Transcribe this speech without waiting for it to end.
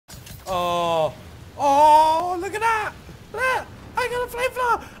Oh, oh, look at that! Look, I got a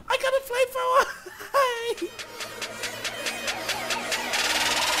flamethrower! I got a flamethrower!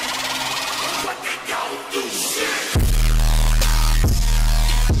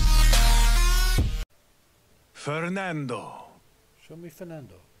 Fernando. Show me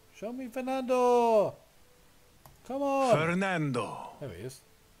Fernando. Show me Fernando! Come on! Fernando. There he is.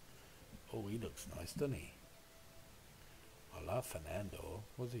 Oh, he looks nice, doesn't he? I love Fernando.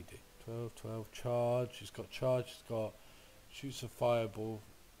 What does he do? 12, 12, charge. He's got charge. He's got shoots a fireball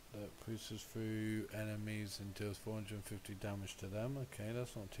that pushes through enemies and deals 450 damage to them. Okay,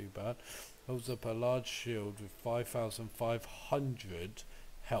 that's not too bad. Holds up a large shield with 5,500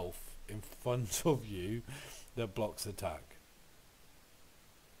 health in front of you that blocks attack.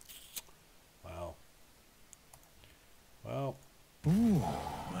 Wow. Well. Ooh,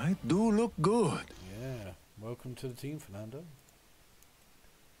 I do look good. Yeah. Welcome to the team, Fernando.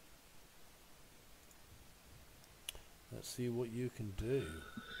 Let's see what you can do.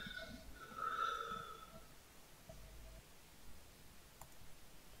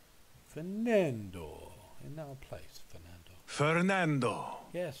 Fernando. In our place, Fernando. Fernando.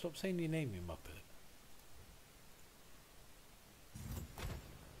 Yeah, stop saying your name, you muppet.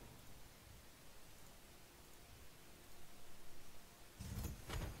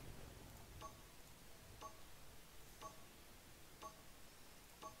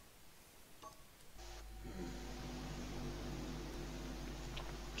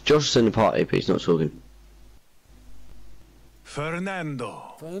 Josh is in the party, but he's not talking.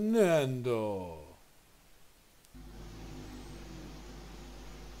 Fernando. Fernando.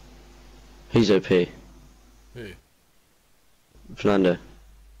 He's OP. Who? Fernando.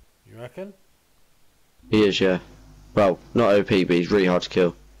 You reckon? He is, yeah. Well, not OP, but he's really hard to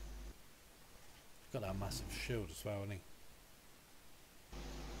kill. He's got that massive shield as well, hasn't he?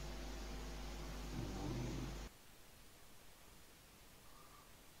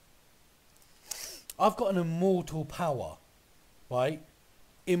 I've got an immortal power, right?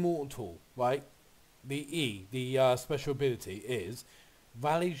 Immortal, right? The special ability is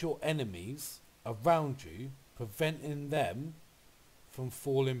rallies your enemies around you, preventing them from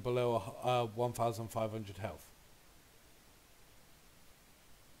falling below 1,500 health.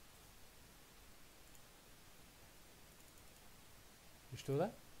 You still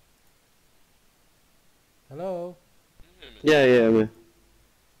there? Hello? Yeah, yeah, I'm here.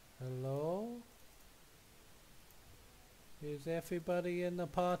 Hello? Is everybody in the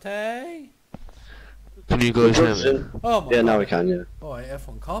party? Can you guys hear me? Oh my Yeah, God. now we can, yeah. Alright,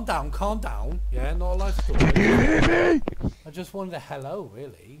 everyone, calm down. Yeah, not a life story. I just wanted a hello,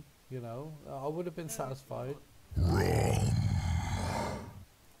 really. You know, I would have been satisfied.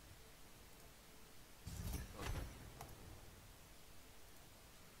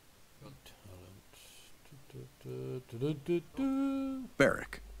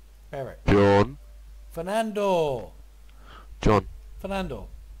 Barrack. Eric. John. Fernando. John. Fernando.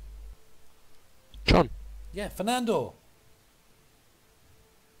 John. Yeah, Fernando.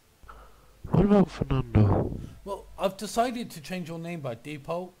 What about Fernando? Well, I've decided to change your name by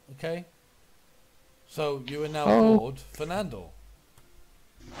default, okay? So you are now Oh. called Fernando.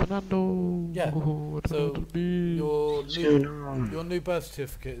 Fernando. Yeah. What So about me? your What's going new, on? your new birth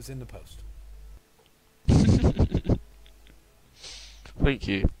certificate is in the post. Thank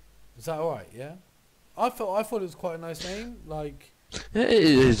you. Is that alright, yeah? I thought it was quite a nice name. Like, It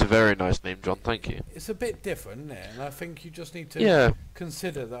is a very nice name, John. Thank you. it's a bit different, isn't it? And I think you just need to Yeah,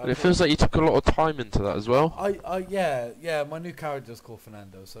 consider that. but it feels like you took a lot of time into that as well. Yeah, my new character's called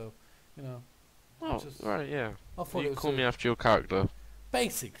Fernando, so, you know, Oh, just- right, yeah. I thought it You was call me after your character.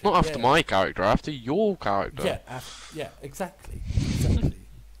 basically. Not after yeah. my character, after your character. Yeah, exactly.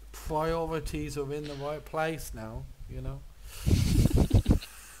 Priorities are in the right place now, you know.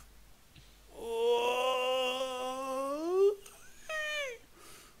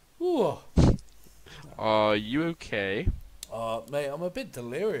 Ooh. Are you okay? Mate, I'm a bit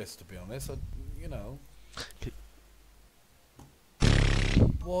delirious, to be honest. You know.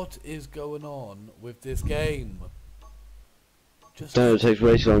 What is going on with this game? Just No, it takes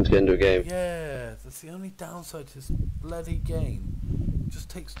way too long to get into a game. yeah, that's the only downside to this bloody game. It just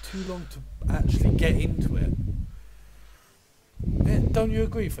takes too long to actually get into it. Don't you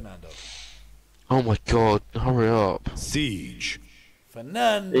agree, Fernando? Oh my god, hurry up. Siege.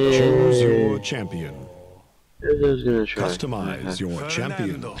 Fernando! Choose your champion. I was gonna try. Customize your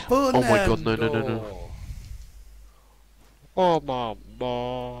champion. Oh my god, no. Oh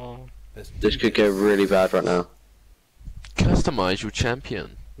mama. This could go really bad right now. Customize your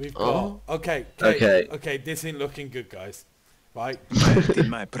champion. We've got... Oh. Okay, Okay. this ain't looking good, guys. right? Melt in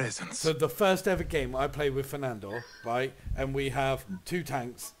my presence. So the first ever game I played with Fernando, right? And we have 2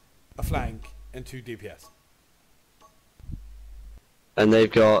 tanks, a flank, and 2 DPS. And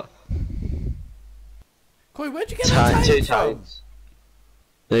they've got Corey, where'd you get that 2 tank from? tanks.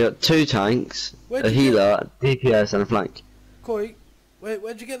 They got 2 tanks, Where'd a you healer, DPS, and a flank. Corey,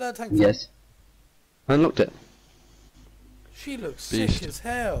 where'd you get that tank from? Yes. I unlocked it. She looks Beast. sick as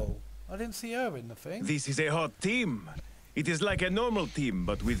hell. I didn't see her in the thing. This is a hot team. It is like a normal team,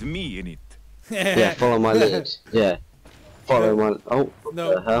 but with me in it. Yeah, follow my lead. Yeah. Follow my... Oh, what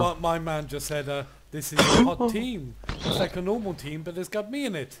the No, hell? my man just said, this is a hot team. It's like a normal team, but it's got me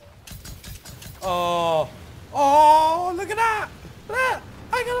in it. Oh, look at that! Look at that!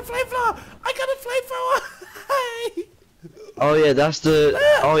 I got a flamethrower! I got a flamethrower! Hey! Oh yeah, that's the...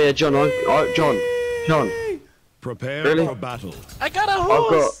 Oh yeah, John, John. Prepare Really? for battle. I got a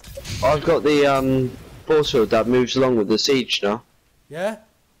horse! I've got the force field that moves along with the siege now. Yeah?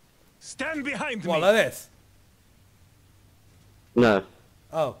 Stand behind What, me. like this? No.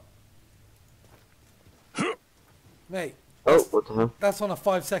 Oh. Mate, Oh, what the hell? that's on a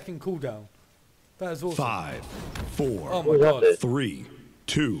 5-second cooldown. That is awesome. 5, 4, Oh my What god. was that? 3,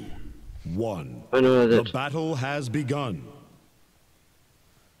 2, 1. I know what I The did. battle has begun.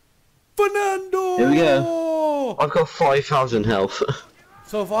 Fernando! Here we go. I've got 5,000 health.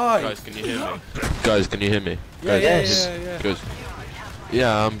 So have I. Guys, can you hear me? Guys, can you hear me? Yeah, Guys, yeah, yes. yeah. Good.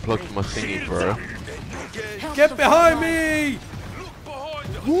 Yeah, I'm plugging my thingy, bro. Get behind me!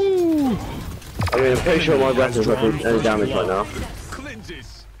 Woo! I mean, I'm pretty sure my weapon's not doing any damage right now.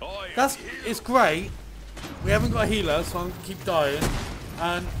 It's great. We haven't got a healer, so I'm gonna keep dying.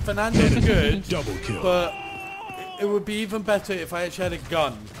 And Fernando's good, Double kill. but it would be even better if I actually had a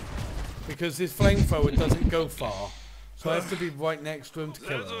gun. Because his flamethrower doesn't go far. So I have to be right next to him to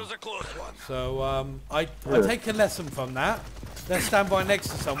kill him. So I take a lesson from that. Then stand right next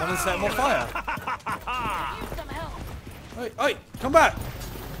to someone and set them on fire. Hey, come back!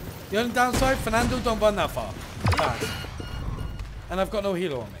 The only downside, Fernando don't run that far. Bad. And I've got no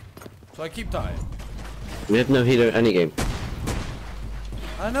healer on me. So I keep dying. We have no healer in any game.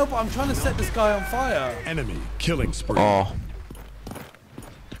 I know, but I'm trying to set this guy on fire. Enemy killing spree. Oh.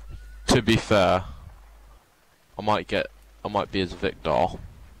 To be fair, I might be as Victor.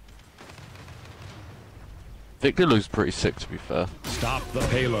 Victor looks pretty sick, to be fair. Stop the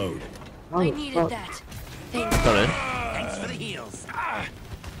payload. I needed that. Thanks. Don't know.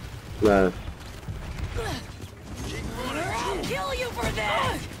 No. I'll kill you for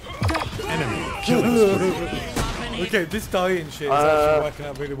that. Enemy killing spree. Okay, this dying shit is actually working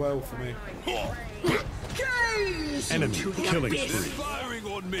out really well for me. Enemy killing spree.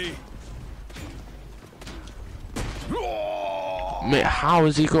 Mate, how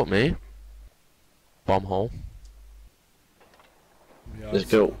has he got me? Bomb hole. Yeah, This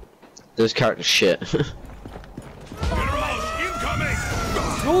built. This character's shit.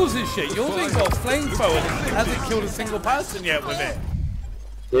 yours is shit. Yours ain't got a flamethrower and it hasn't killed a single person yet with it.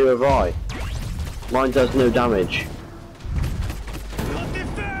 Neither have I. Mine does no damage.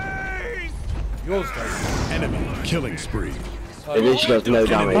 Yours does. Enemy killing spree. It literally does no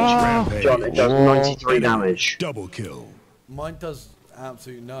damage. Rampage. John, it does 93 damage. Double kill. Mine does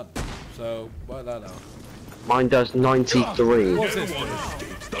absolutely none. So, work that out. Mine does 93. What's this do?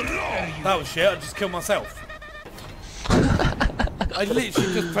 That was shit. I just killed myself. I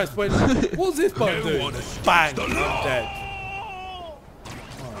literally just pressed wait. What's this button do? Bang! I'm dead.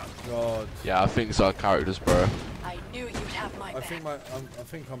 Oh god. Yeah, I think so. Characters, bro. I knew you'd have my I back. think I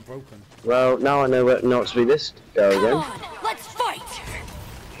think I'm broken. Well, now I know where not to be this go Come again. on, let's fight.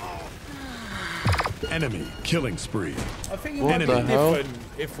 Enemy killing spree. I think it would be the hell? different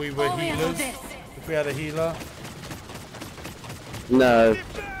if we were I'll handle healers. this. If we had a healer. No.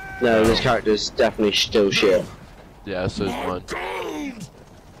 No, this character's definitely still shit. Yeah, so is mine.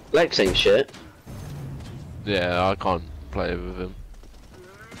 Lex ain't shit. Yeah, I can't play with him.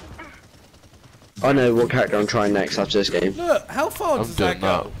 I know what character I'm trying next after this game. Look, how far I'm does that doing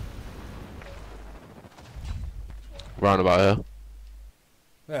go? that. Round about here.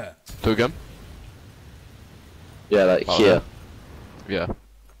 Yeah. Do again? Yeah, like Oh, here. Yeah.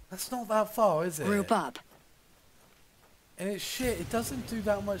 That's not that far, is it? Group up. And it's shit, it doesn't do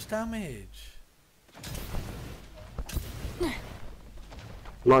that much damage.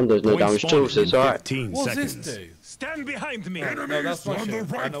 Mine does no Point damage too, so it's in alright. 15 What's seconds. this do? Stand behind me. No, that's not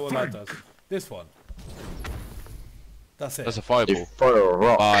shit. I know what that does. This one. That's it. That's a fireball. You fire a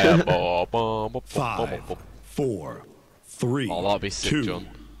rock. Fireball. Bum, bum, bum, bum, 5, bum. 4, 3, Oh, that'd be sick, 2, John.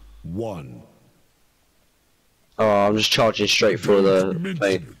 1. Oh, I'm just charging straight for the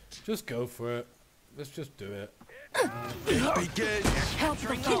thing. Just go for it. Let's just do it. Begin. Help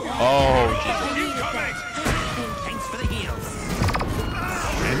the kid. Oh, I needed that. Thanks for the heals.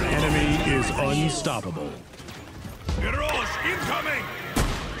 An enemy is unstoppable. Heroes incoming.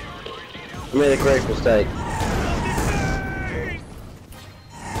 You made a great mistake.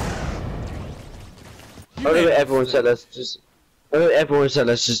 I don't know if everyone said let's just. I don't know if everyone said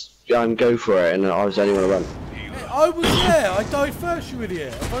let's just go for it, and I was the only one to run. I was there. I died first, you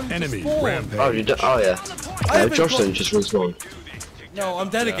idiot. I've only Enemy just spawned. rampage. Oh, you do oh yeah. I No, haven't Jocelyn got- just respawned. No, I'm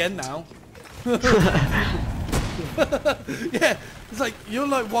dead again now. Yeah, it's like you're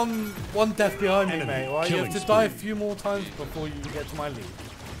like one death behind me, Enemy mate. Right? You have to killing die a spree. few more times before you can get to my lead.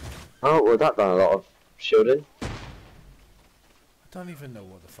 Oh, well, that done a lot of shielding. I don't even know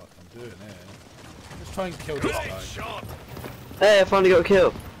what the fuck I'm doing here. Let's try and kill this guy. Hey, I finally got a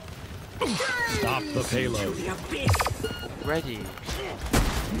kill. Stop the payload. ready.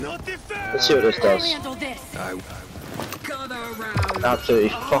 Let's see what this I'll does. handle this. Absolutely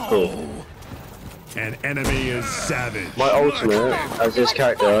fuck all. An enemy is savage. My ultimate, as this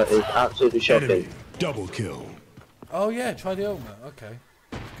character, is absolutely Enemy shocking. double kill. Oh yeah, try the ultimate. Okay,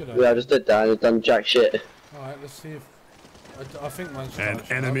 good Yeah, idea. I just did that and it's done jack shit. All right, let's see if I think mine's An starting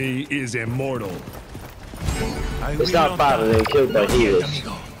to enemy is immortal. It's that bad and then killed by healers.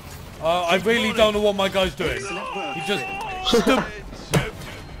 I really don't know what my guy's doing. He just stood.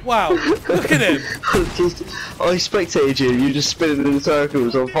 Wow, look at him. I spectated you, you just spinning in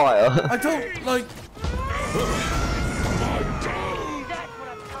circles on fire. I don't like.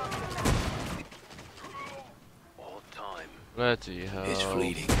 Bloody hell. It's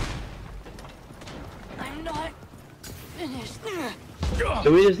fleeting. I'm not finished.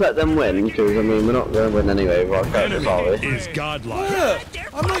 Can we just let them win? Because, I mean, we're not going to win anyway with our characters, are Enemy we? is godlike.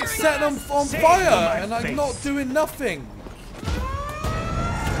 Look, I'm like setting them on fire and I'm not doing nothing.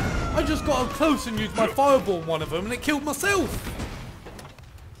 I just got up close and used my fireball on one of them and it killed myself.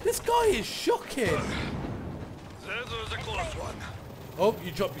 This guy is shocking. That was a close one. Oh,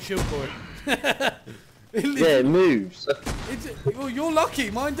 you dropped your shield for it. Yeah, it moves. Well, you're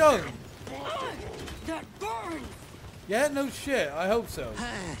lucky, mine don't. That burns. Yeah, no shit, I hope so.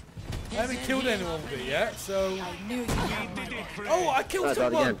 I haven't killed anyone with it yet, so... I knew you'd have my back. Oh, I killed I died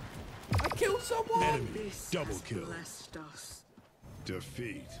someone! again. I killed someone! Enemy double kill.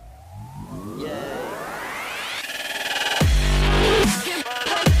 Defeat.